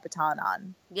pass that baton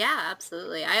on. Yeah,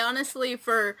 absolutely. I honestly,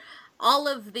 for all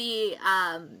of the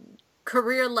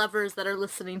career lovers that are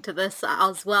listening to this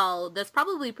as well, that's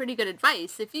probably pretty good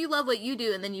advice. If you love what you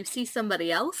do and then you see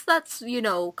somebody else that's,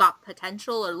 got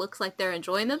potential or looks like they're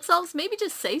enjoying themselves, maybe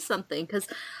just say something, because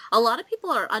a lot of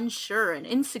people are unsure and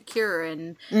insecure,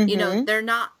 and, they're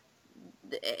not,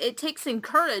 it takes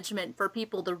encouragement for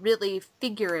people to really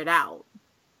figure it out.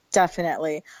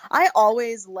 Definitely. I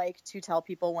always like to tell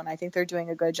people when I think they're doing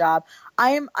a good job.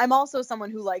 I'm also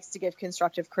someone who likes to give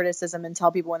constructive criticism and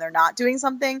tell people when they're not doing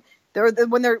something,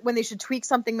 when they should tweak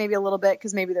something maybe a little bit,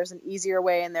 because maybe there's an easier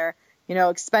way and they're,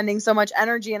 expending so much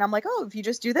energy. And I'm like, oh, if you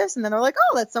just do this, and then they're like,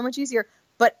 oh, that's so much easier.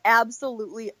 But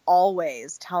absolutely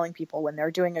always telling people when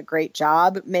they're doing a great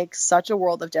job makes such a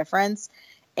world of difference.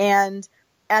 And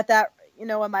at that,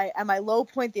 at my low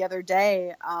point the other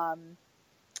day,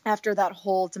 after that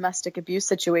whole domestic abuse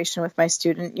situation with my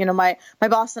student, my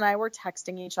boss and I were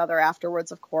texting each other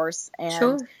afterwards, of course. And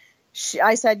sure.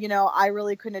 I said, I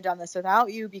really couldn't have done this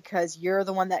without you, because you're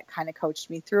the one that kind of coached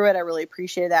me through it. I really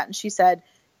appreciate that. And she said,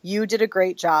 you did a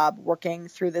great job working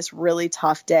through this really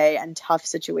tough day and tough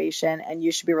situation, and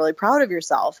you should be really proud of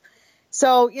yourself.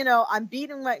 So, you know, I'm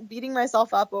beating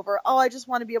myself up over, oh, I just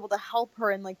want to be able to help her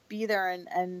and like be there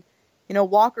and, you know,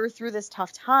 walk her through this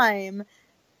tough time.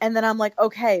 And then I'm like,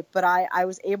 okay, but I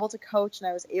was able to coach and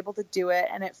I was able to do it.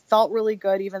 And it felt really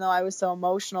good, even though I was so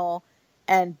emotional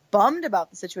and bummed about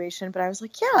the situation. But I was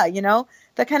like, yeah, you know,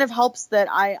 that kind of helps that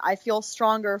I feel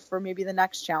stronger for maybe the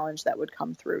next challenge that would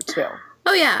come through too.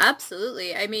 Oh yeah,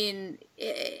 absolutely. I mean,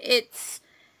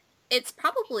 it's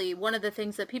probably one of the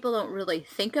things that people don't really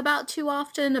think about too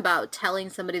often about telling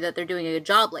somebody that they're doing a good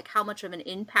job, like how much of an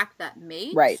impact that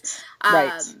makes. Right.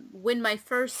 Right. When my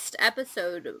first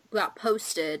episode got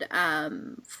posted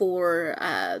for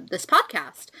this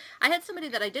podcast, I had somebody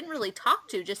that I didn't really talk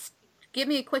to just give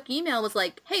me a quick email, was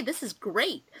like, hey, this is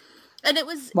great. And it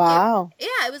was, wow.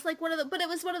 It was like but it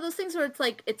was one of those things where it's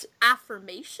like, it's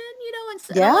affirmation, you know,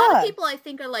 and a lot of people I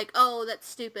think are like, oh, that's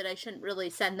stupid, I shouldn't really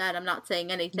send that, I'm not saying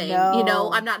anything, you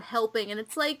know, I'm not helping, and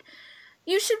it's like,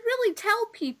 you should really tell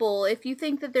people if you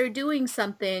think that they're doing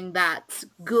something that's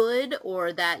good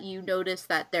or that you notice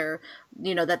that they're,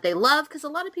 you know, that they love, because a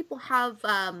lot of people have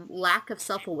lack of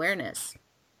self-awareness.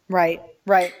 Right.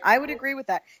 I would agree with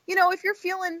that. You know, if you're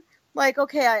feeling like,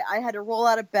 okay, I had to roll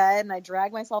out of bed and I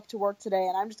dragged myself to work today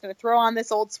and I'm just going to throw on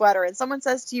this old sweater, and someone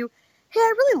says to you, hey,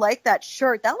 I really like that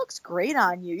shirt. That looks great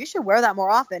on you. You should wear that more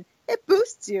often. It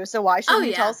boosts you. So why shouldn't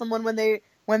you tell someone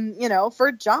when, you know, for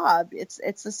a job?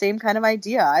 It's the same kind of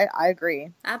idea. I agree.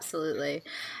 Absolutely.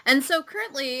 And so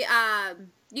currently,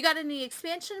 you got any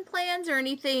expansion plans or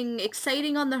anything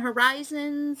exciting on the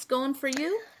horizons going for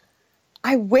you?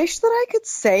 I wish that I could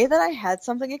say that I had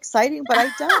something exciting, but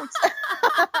I don't.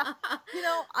 You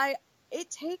know, it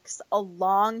takes a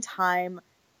long time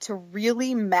to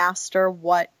really master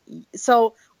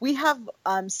so we have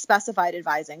specified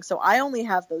advising. So I only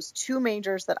have those 2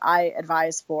 majors that I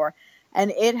advise for.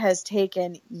 And it has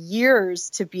taken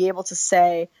years to be able to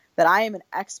say that I am an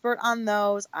expert on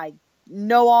those. I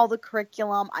know all the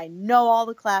curriculum. I know all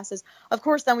the classes. Of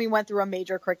course, then we went through a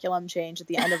major curriculum change at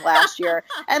the end of last year,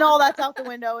 and all that's out the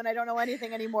window, and I don't know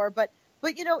anything anymore. But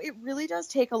you know, it really does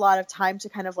take a lot of time to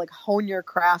kind of like hone your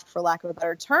craft, for lack of a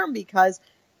better term, because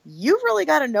you've really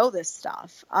got to know this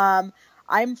stuff.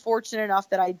 I'm fortunate enough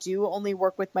that I do only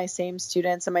work with my same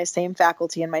students and my same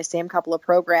faculty and my same couple of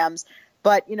programs.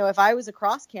 But, you know, if I was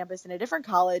across campus in a different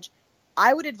college,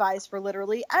 I would advise for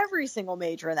literally every single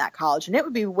major in that college, and it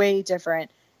would be way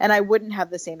different, and I wouldn't have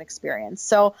the same experience.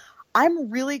 So I'm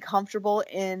really comfortable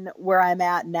in where I'm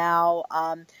at now.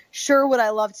 Sure, would I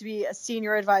love to be a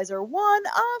senior advisor? One,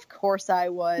 of course I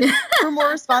would. For more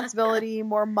responsibility,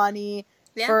 more money,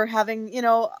 for having, you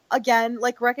know, again,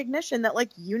 like recognition that,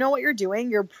 like, you know what you're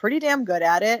doing, you're pretty damn good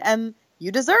at it, and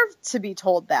you deserve to be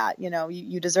told that, you know,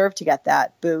 you deserve to get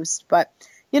that boost. But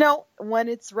you know, when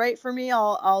it's right for me,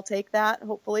 I'll take that,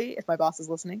 hopefully, if my boss is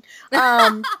listening.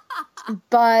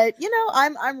 But, you know,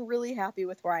 I'm really happy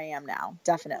with where I am now.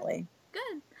 Definitely.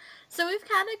 Good. So we've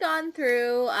kind of gone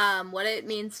through what it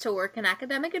means to work in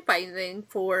academic advising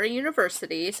for a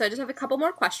university. So I just have a couple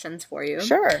more questions for you.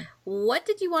 Sure. What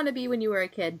did you want to be when you were a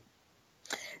kid?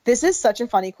 This is such a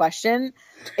funny question.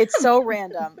 It's so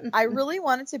random. I really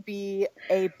wanted to be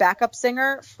a backup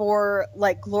singer for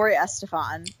like Gloria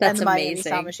Estefan and the Miami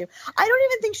Sound Machine. I don't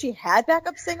even think she had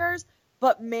backup singers,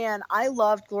 but man, I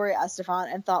loved Gloria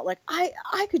Estefan and thought like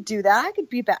I could do that. I could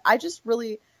be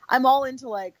I'm all into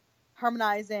like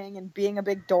harmonizing and being a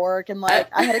big dork, and like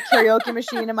I had a karaoke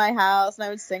machine in my house and I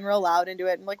would sing real loud into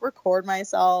it and like record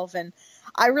myself, and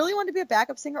I really wanted to be a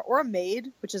backup singer or a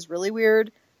maid, which is really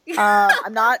weird.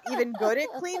 I'm not even good at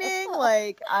cleaning.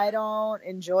 Like, I don't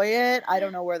enjoy it. I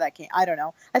don't know where that came. I don't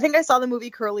know. I think I saw the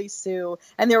movie Curly Sue,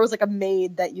 and there was like a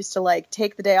maid that used to like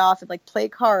take the day off and like play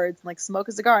cards and like smoke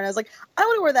a cigar. And I was like, I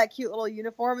want to wear that cute little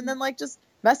uniform and then like just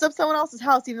mess up someone else's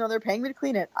house, even though they're paying me to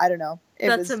clean it. I don't know.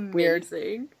 That's amazing.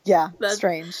 Weird. Yeah, that's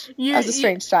strange. As a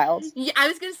strange child. Yeah, I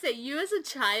was gonna say, you as a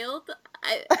child,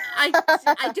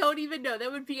 I don't even know.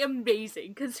 That would be amazing,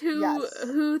 because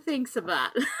who thinks of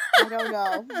that? I don't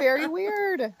know. Very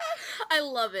weird. I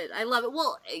love it.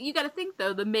 Well, you got to think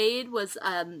though. The maid was,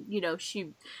 you know,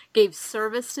 she gave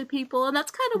service to people, and that's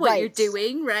kind of what you're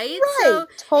doing, right? Right. So,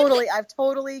 totally. I've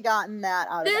totally gotten that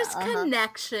out of that. There's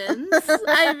connections.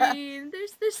 I mean,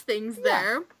 there's things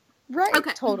there. Right.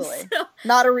 Okay. Totally. So,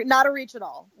 not a reach at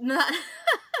all.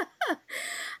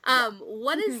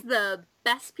 What is the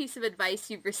best piece of advice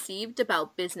you've received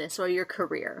about business or your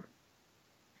career?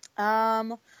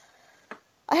 I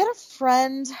had a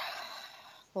friend.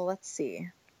 Well, let's see.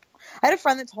 I had a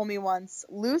friend that told me once,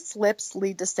 loose lips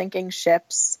lead to sinking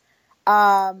ships.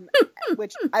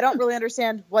 Which I don't really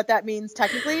understand what that means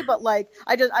technically, but like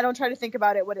I don't try to think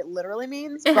about it what it literally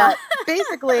means. But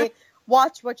basically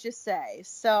watch what you say.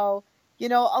 So, you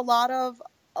know, a lot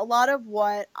of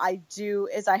what I do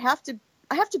is I have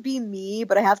to be me,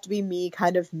 but I have to be me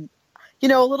kind of, you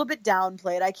know, a little bit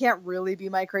downplayed. I can't really be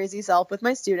my crazy self with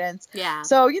my students. Yeah.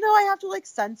 So, you know, I have to like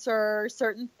censor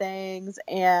certain things,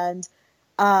 and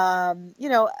you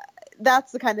know,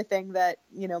 that's the kind of thing that,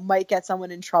 you know, might get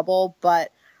someone in trouble.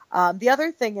 But the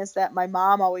other thing is that my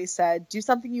mom always said, do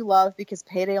something you love because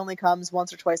payday only comes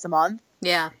once or twice a month.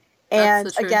 Yeah.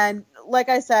 And again, like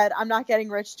I said, I'm not getting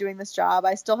rich doing this job.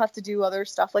 I still have to do other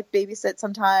stuff like babysit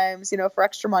sometimes, you know, for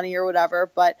extra money or whatever.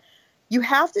 But you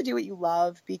have to do what you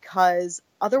love, because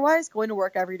otherwise going to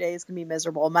work every day is going to be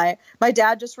miserable. My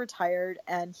dad just retired,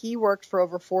 and he worked for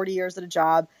over 40 years at a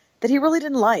job that he really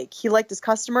didn't like. He liked his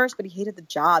customers, but he hated the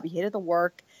job. He hated the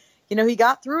work. You know, he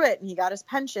got through it and he got his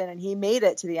pension and he made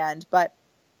it to the end. But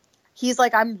he's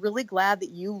like, I'm really glad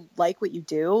that you like what you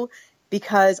do,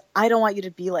 because I don't want you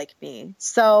to be like me.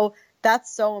 So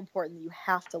that's so important, that you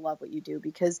have to love what you do,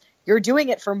 because you're doing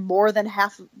it for more than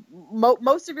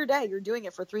most of your day. You're doing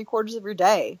it for 3/4 of your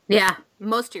day. Yeah,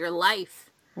 most of your life.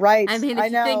 Right. I mean,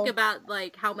 if you think about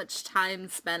like how much time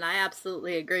spent, I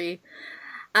absolutely agree.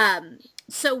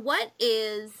 So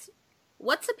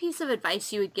what's a piece of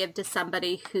advice you would give to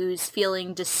somebody who's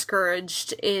feeling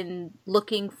discouraged in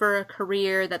looking for a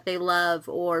career that they love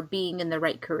or being in the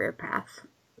right career path?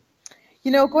 You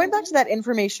know, going back to that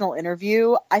informational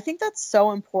interview, I think that's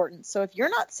so important. So if you're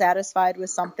not satisfied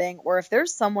with something, or if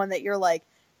there's someone that you're like,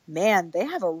 man, they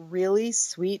have a really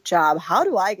sweet job, how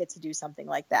do I get to do something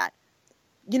like that?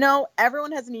 You know,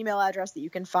 everyone has an email address that you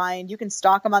can find. You can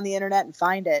stalk them on the internet and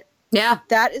find it. Yeah.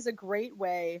 That is a great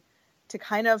way to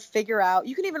kind of figure out.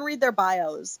 You can even read their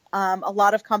bios. A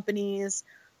lot of companies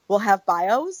will have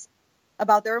bios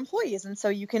about their employees. And so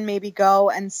you can maybe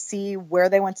go and see where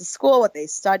they went to school, what they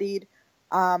studied.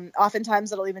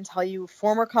 Oftentimes it'll even tell you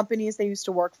former companies they used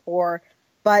to work for.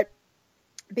 But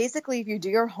basically, if you do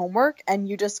your homework and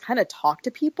you just kind of talk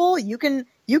to people, you can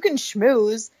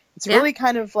schmooze. It's really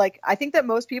kind of like, I think that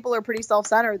most people are pretty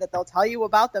self-centered, that they'll tell you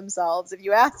about themselves if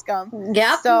you ask them.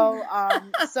 Yeah. So,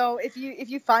 so if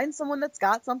you find someone that's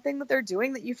got something that they're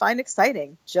doing that you find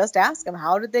exciting, just ask them,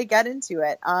 how did they get into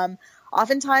it?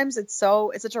 Oftentimes it's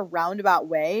such a roundabout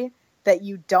way that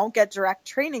you don't get direct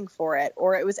training for it,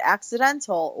 or it was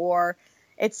accidental, or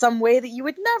it's some way that you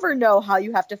would never know how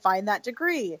you have to find that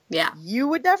degree. Yeah. You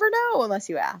would never know unless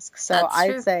you ask. So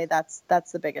I'd say that's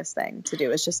the biggest thing to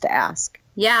do, is just to ask.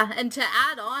 Yeah, and to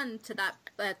add on to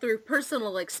that, through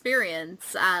personal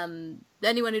experience,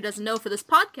 anyone who doesn't know, for this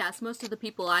podcast, most of the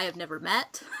people I have never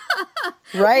met.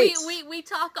 Right. We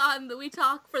talk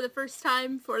for the first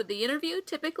time for the interview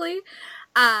typically,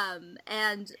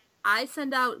 and I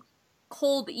send out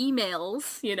cold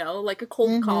emails, you know, like a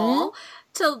cold call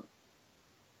to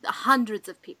hundreds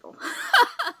of people.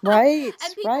 Right.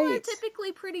 And people are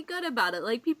typically pretty good about it.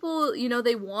 Like, people, you know,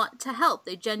 they want to help.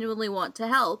 They genuinely want to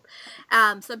help.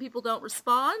 Some people don't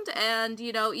respond. And,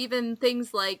 you know, even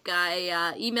things like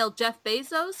I emailed Jeff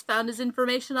Bezos, found his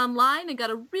information online, and got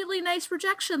a really nice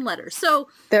rejection letter. So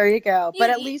there you go.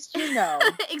 But at least you know.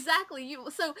 Exactly.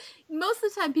 So most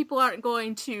of the time people aren't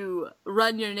going to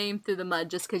run your name through the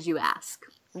mud just because you ask.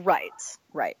 Right.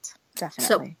 Definitely.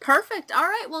 So, perfect. All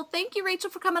right. Well, thank you, Rachel,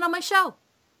 for coming on my show.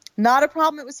 Not a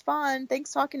problem. It was fun.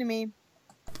 Thanks talking to me.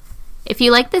 If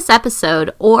you like this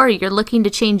episode, or you're looking to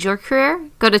change your career,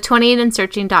 go to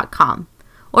 28andsearching.com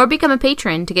or become a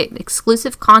patron to get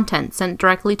exclusive content sent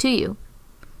directly to you.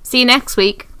 See you next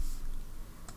week.